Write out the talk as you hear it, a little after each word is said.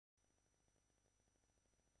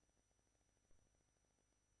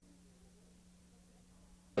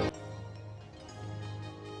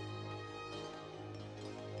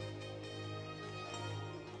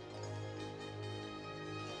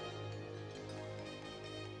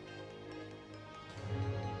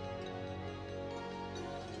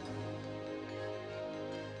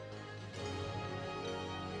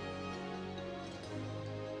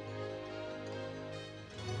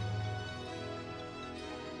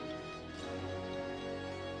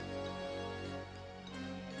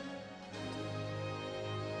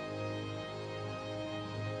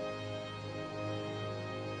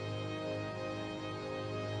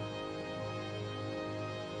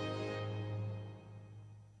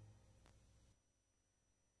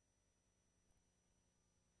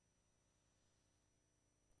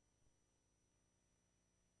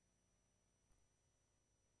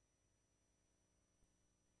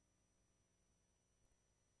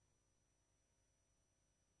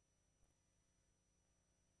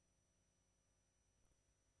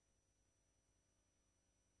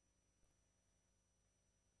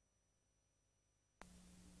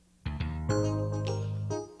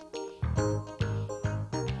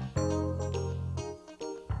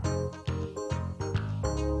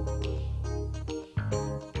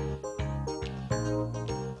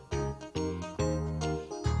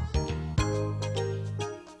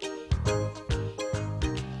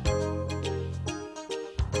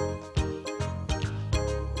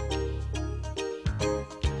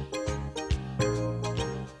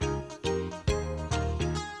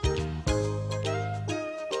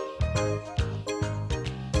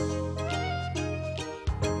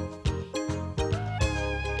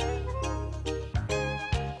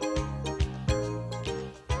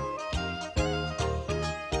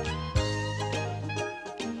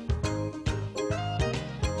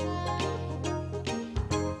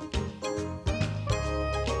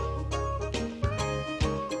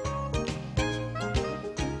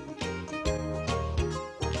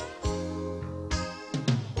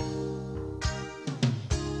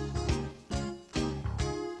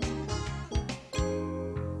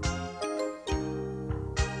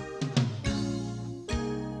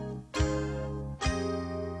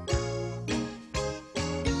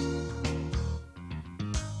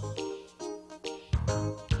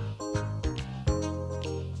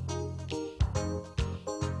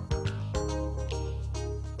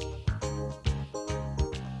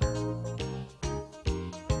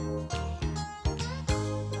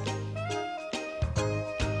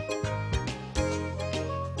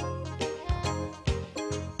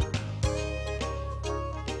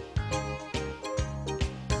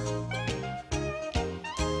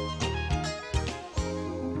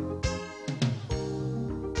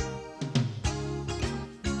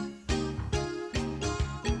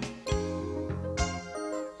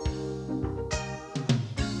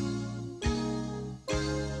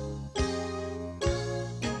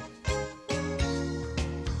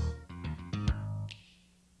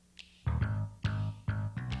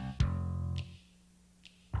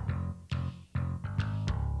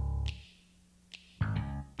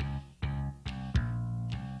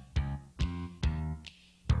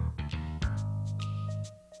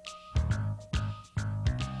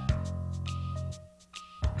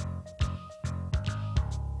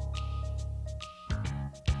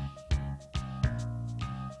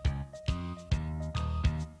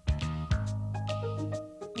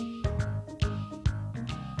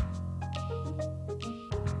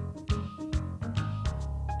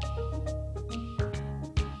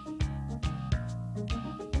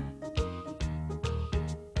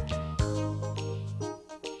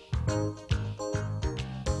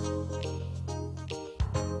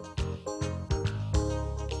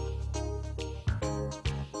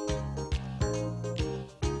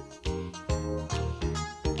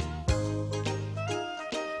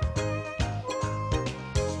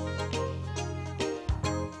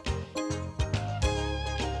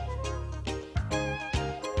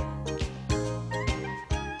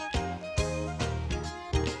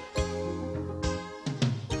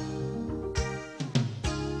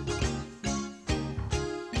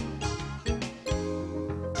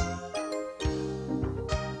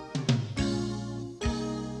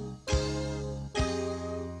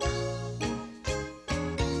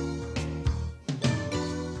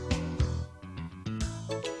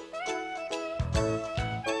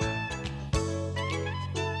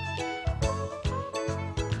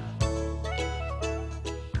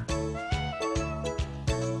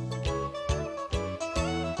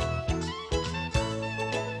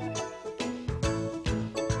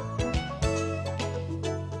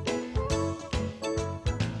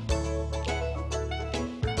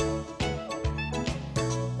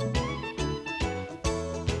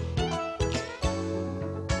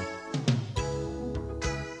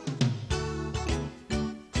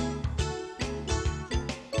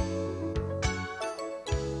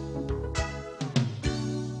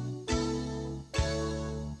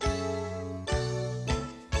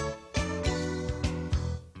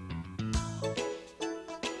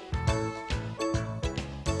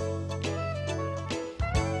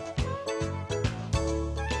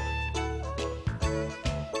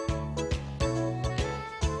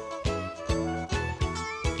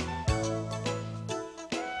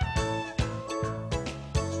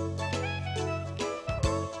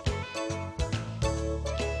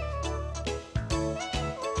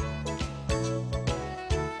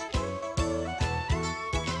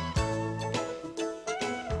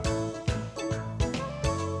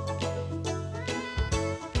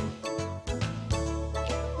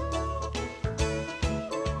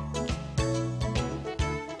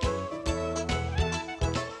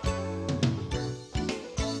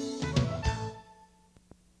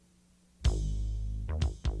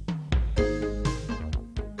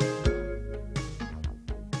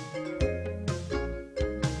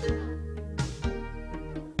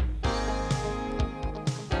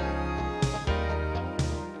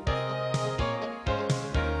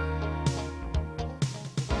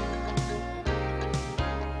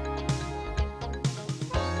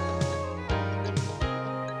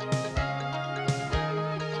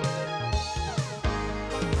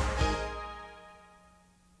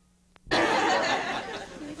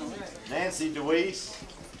Nancy DeWeese,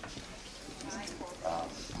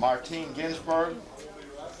 Martine Ginsburg,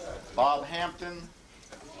 Bob Hampton.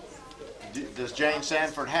 Does Jane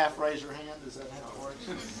Sanford half raise her hand? Is that how it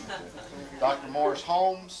works? Dr. Morris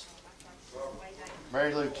Holmes,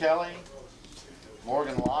 Mary Lou Kelly,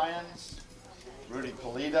 Morgan Lyons, Rudy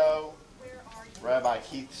Polito, Rabbi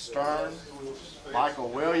Keith Stern, Michael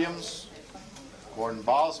Williams, Gordon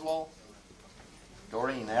Boswell,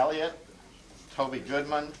 Doreen Elliott, Toby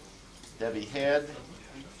Goodman, Debbie Head,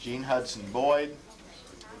 Gene Hudson Boyd.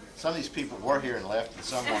 Some of these people were here and left, and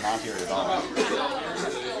some were not here at all.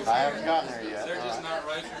 I haven't gotten there yet. They're just not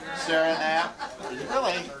right. Sarah Knapp.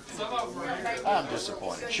 Really? I'm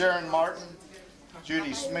disappointed. Sharon Martin,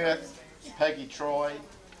 Judy Smith, Peggy Troy,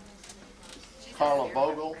 Carla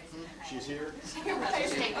Vogel. She's here.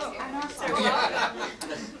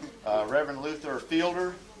 Reverend Luther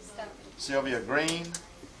Fielder, Sylvia Green,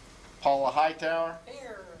 Paula Hightower.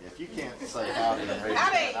 If you can't say howdy and raise your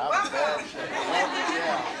hand, I'm in bad shape.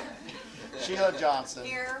 Yeah. Sheila Johnson.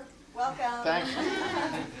 Here. Welcome. Thank you.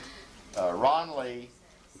 Ron Lee,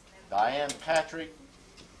 Diane Patrick,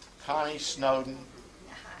 Connie Snowden.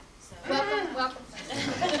 Welcome.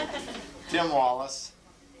 Tim Wallace.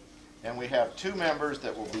 And we have two members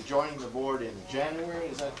that will be joining the board in January,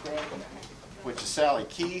 is that correct? Which is Sally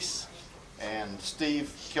Keese and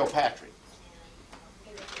Steve Kilpatrick.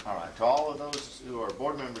 All right, to all of those who are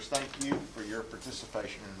board members, thank you for your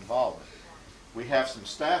participation and involvement. We have some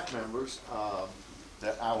staff members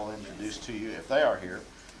that I will introduce to you if they are here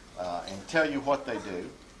and tell you what they do.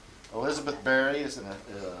 Elizabeth Berry is an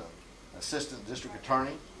assistant district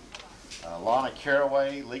attorney. Lana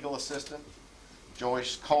Caraway, legal assistant.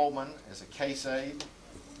 Joyce Coleman is a case aide.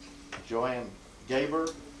 Joanne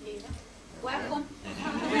Gaber. Welcome.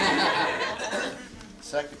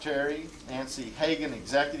 Secretary, Nancy Hagan,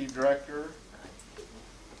 Executive Director.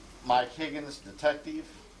 Mike Higgins, Detective.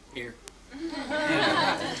 Here.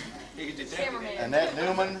 Annette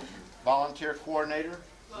Newman, Volunteer Coordinator.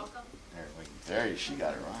 Welcome. There, she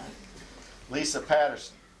got it right. Lisa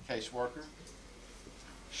Patterson, Caseworker.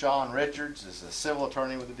 Sean Richards is a civil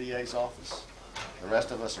attorney with the DA's office. The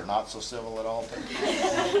rest of us are not so civil at all.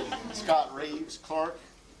 Scott Reeves, Clerk.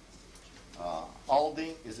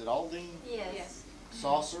 Aldine, is it Aldine? Yes.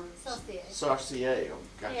 Saucer? Saucier. Oh,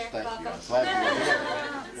 gosh, Here, thank you. welcome. I'm glad you were here.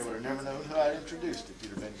 You would have never known who I'd introduced if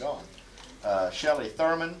you'd have been gone. Shelley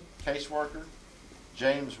Thurman, caseworker.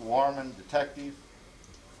 James Warman, detective.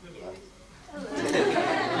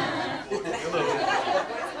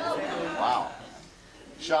 Wow.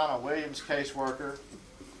 Shauna Williams, caseworker.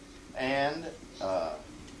 And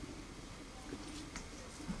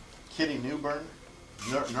Kitty Newbern,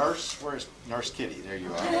 nurse. Where's Nurse Kitty? There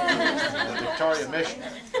you are. The Victoria Mission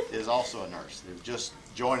is also a nurse. They're just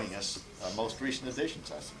joining us, most recent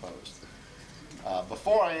additions, I suppose.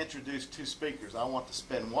 Before I introduce two speakers, I want to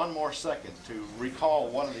spend one more second to recall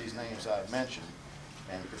one of these names I've mentioned,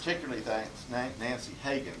 and particularly thanks Nancy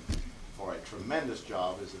Hagan for a tremendous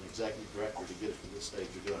job as an executive director to get it to this stage.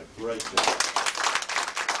 You're doing a great job.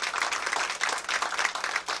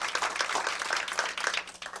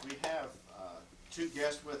 We have two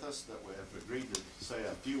guests with us that we have agreed to say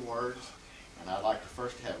a few words, and I'd like to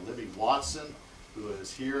first have Libby Watson, who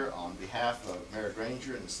is here on behalf of Mayor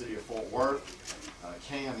Granger and the City of Fort Worth.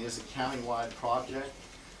 C.A.N is a county-wide project,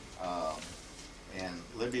 and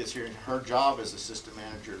Libby is here. Her job as assistant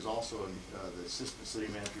manager is also the assistant city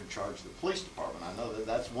manager in charge of the police department. I know that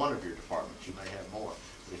that's one of your departments. You may have more.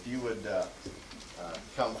 But if you would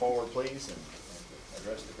come forward, please, and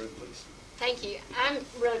address the group, please. Thank you. I'm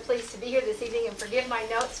really pleased to be here this evening, and forgive my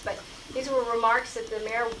notes, but these were remarks that the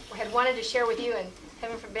mayor had wanted to share with you, and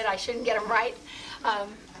heaven forbid I shouldn't get them right.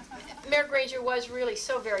 Mayor Granger was really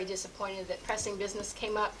so very disappointed that pressing business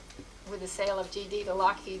came up with the sale of GD to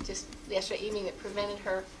Lockheed just yesterday evening that prevented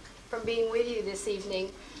her from being with you this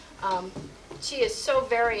evening. She is so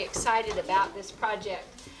very excited about this project.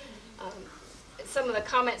 Some of the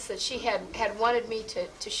comments that she had wanted me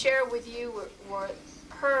to share with you were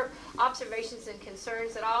her observations and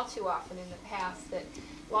concerns that all too often in the past that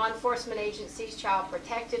law enforcement agencies, child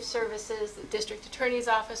protective services, the district attorney's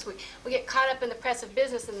office, we get caught up in the press of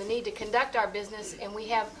business and the need to conduct our business, and we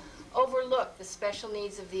have overlooked the special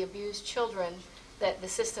needs of the abused children that the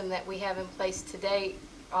system that we have in place today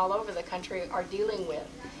all over the country are dealing with.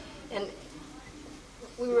 And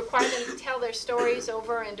we require them to tell their stories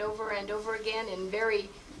over and over and over again in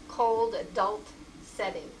very cold adult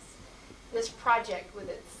settings. This project with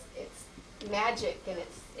its magic and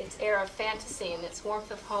its air of fantasy and its warmth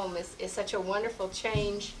of home is such a wonderful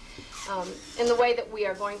change in the way that we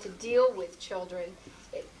are going to deal with children.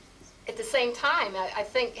 At the same time, I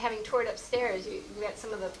think having toured upstairs, you got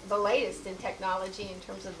some of the latest in technology in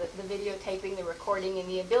terms of the videotaping, the recording, and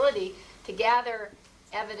the ability to gather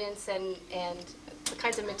evidence and the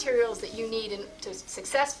kinds of materials that you need to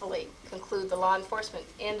successfully conclude the law enforcement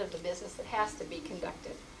end of the business that has to be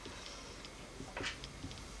conducted.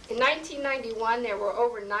 In 1991, there were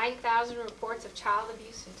over 9,000 reports of child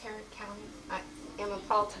abuse in Tarrant County. I am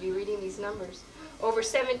appalled to be reading these numbers. Over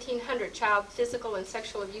 1,700 child physical and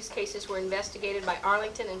sexual abuse cases were investigated by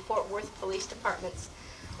Arlington and Fort Worth police departments,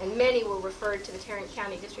 and many were referred to the Tarrant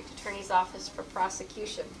County District Attorney's Office for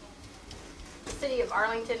prosecution. The City of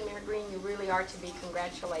Arlington, Mayor Greene, you really are to be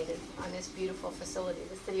congratulated on this beautiful facility.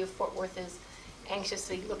 The City of Fort Worth is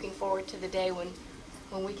anxiously looking forward to the day when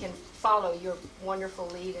we can follow your wonderful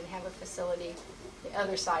lead and have a facility the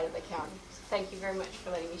other side of the county. So thank you very much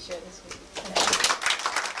for letting me share this with you.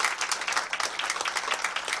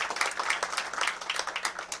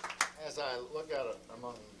 As I look out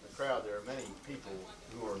among the crowd, there are many people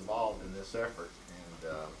who are involved in this effort,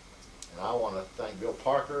 and I want to thank Bill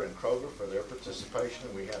Parker and Kroger for their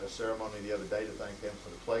participation. We had a ceremony the other day to thank them for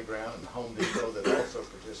the playground, and Home Depot that also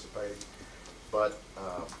participated. But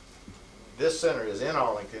this center is in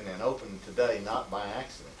Arlington and open today not by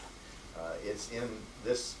accident. It's in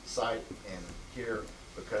this site and here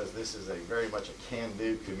because this is very much a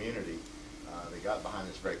can-do community. They got behind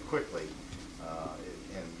this very quickly.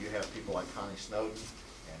 And you have people like Connie Snowden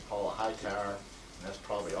and Paula Hightower, and that's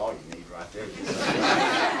probably all you need right there.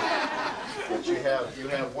 But you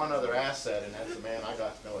have one other asset, and that's a man I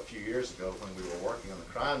got to know a few years ago when we were working on the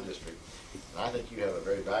crime district. And I think you have a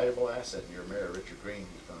very valuable asset in your Mayor Richard Greene,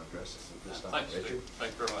 who's going to address us at this time. Thanks, Richard. Steve.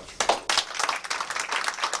 Thank you very much.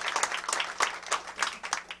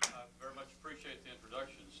 I very much appreciate the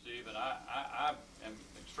introduction, Steve, and I am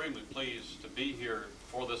extremely pleased to be here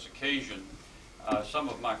for this occasion. Some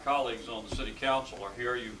of my colleagues on the City Council are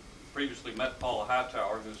here. You previously met Paula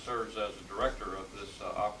Hightower, who serves as the director of this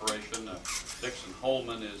operation. Dixon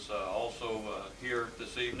Holman is also here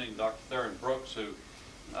this evening. Dr. Theron Brooks, who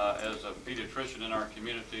as a pediatrician in our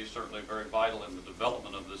community, certainly very vital in the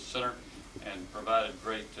development of this center and provided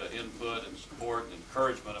great input and support and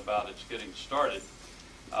encouragement about its getting started.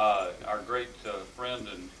 Our great friend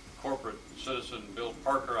and corporate citizen, Bill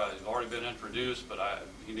Parker, I've already been introduced, but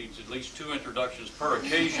he needs at least 2 introductions per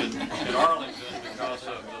occasion in Arlington because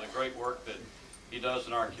of the great work that he does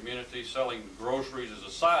in our community. Selling groceries is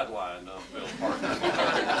a sideline of Bill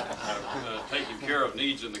Parker. Taking care of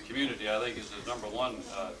needs in the community, I think, is his #1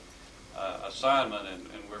 assignment,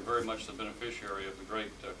 and we're very much the beneficiary of the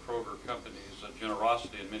great Kroger company's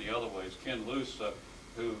generosity in many other ways. Ken Luce,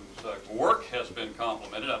 whose work has been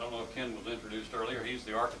complimented. I don't know if Ken was introduced earlier. He's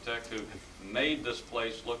the architect who made this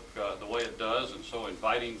place look the way it does and so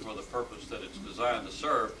inviting for the purpose that it's designed to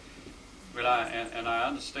serve. But I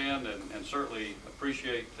understand and certainly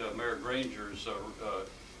appreciate Mayor Granger's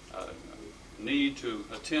need to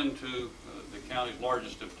attend to the county's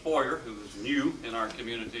largest employer, who is new in our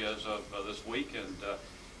community as of this week,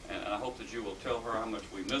 and I hope that you will tell her how much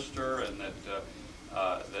we missed her, and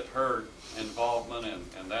that her involvement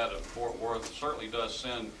and that of Fort Worth certainly does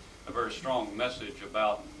send a very strong message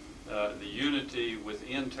about the unity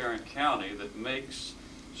within Tarrant County that makes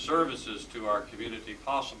services to our community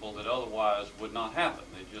possible that otherwise would not happen.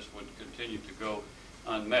 They just would continue to go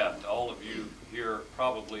unmet. All of you here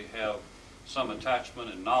probably have some attachment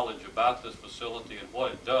and knowledge about this facility and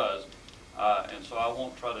what it does, and so I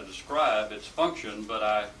won't try to describe its function, but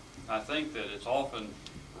I think that it's often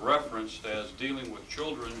referenced as dealing with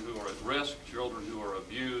children who are at risk, children who are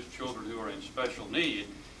abused, children who are in special need.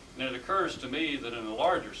 And it occurs to me that in a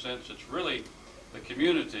larger sense, it's really the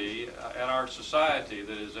community and our society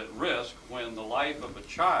that is at risk when the life of a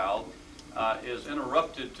child is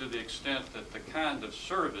interrupted to the extent that the kind of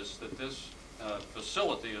service that this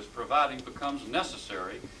facility is providing becomes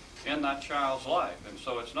necessary in that child's life. And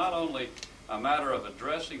so it's not only a matter of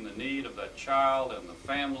addressing the need of that child and the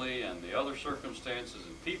family and the other circumstances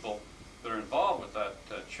and people that are involved with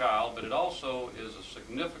that child, but it also is a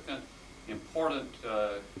significant, important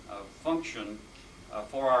function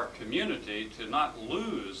for our community to not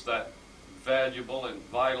lose that valuable and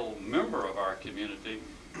vital member of our community.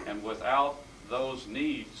 And without those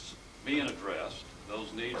needs being addressed,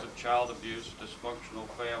 those needs of child abuse, dysfunctional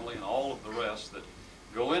family, and all of the rest that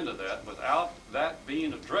go into that, without that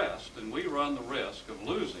being addressed, then we run the risk of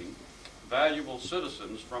losing valuable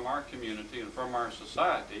citizens from our community and from our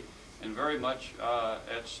society, and very much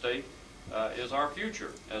at stake is our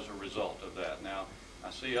future as a result of that. Now,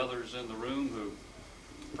 I see others in the room who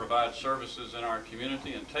provide services in our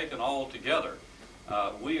community, and taken all together,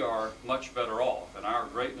 we are much better off. And our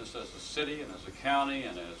greatness as a city and as a county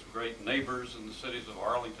and as great neighbors in the cities of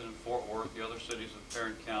Arlington and Fort Worth, the other cities of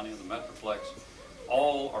Tarrant County and the Metroplex,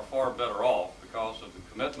 all are far better off because of the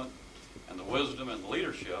commitment and the wisdom and the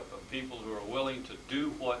leadership of people who are willing to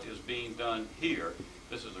do what is being done here.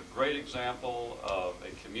 This is a great example of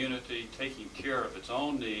a community taking care of its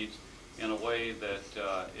own needs in a way that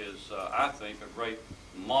is, I think, a great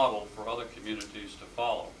model for other communities to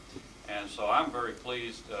follow. And so I'm very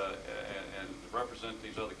pleased and represent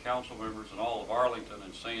these other council members and all of Arlington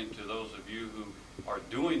and saying to those of you who are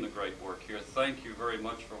doing the great work here, thank you very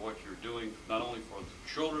much for what you're doing, not only for the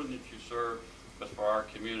children that you serve, but for our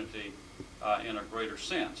community in a greater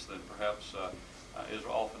sense than perhaps is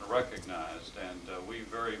often recognized. And we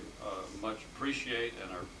very much appreciate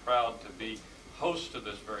and are proud to be hosts to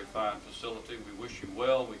this very fine facility. We wish you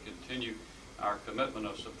well. We continue our commitment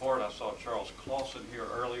of support. I saw Charles Clausen here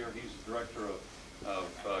earlier. He's the Director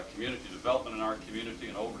of Community Development in our community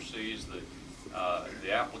and oversees the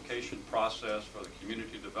application process for the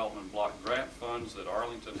Community Development Block Grant funds that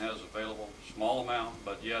Arlington has available, small amount,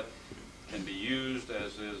 but yet can be used,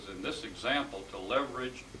 as is in this example, to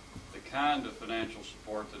leverage the kind of financial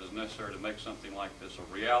support that is necessary to make something like this a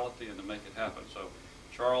reality and to make it happen. So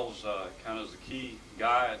Charles kind of is the key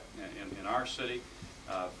guy in our city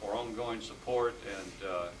for ongoing support, and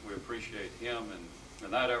we appreciate him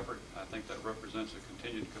and that effort. I think that represents a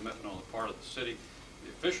continued commitment on the part of the city, the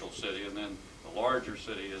official city, and then the larger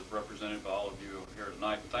city is represented by all of you here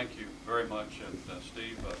tonight. Thank you very much, and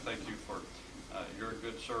Steve, thank you for your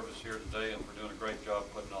good service here today and for doing a great job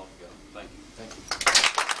putting it all together. Thank you. Thank you.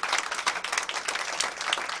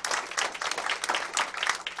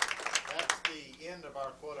 That's the end of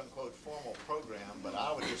our quote-unquote formal program, but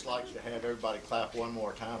I would just like to have everybody clap one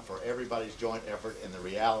more time for everybody's joint effort in the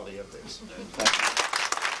reality of this. Thank you.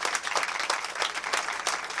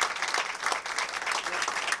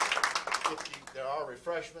 There are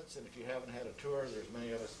refreshments, and if you haven't had a tour, there's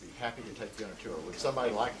many of us be happy to take you on a tour. Would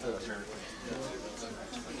somebody like to?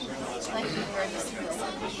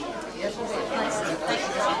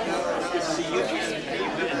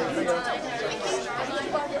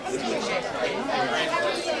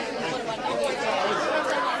 Thank you.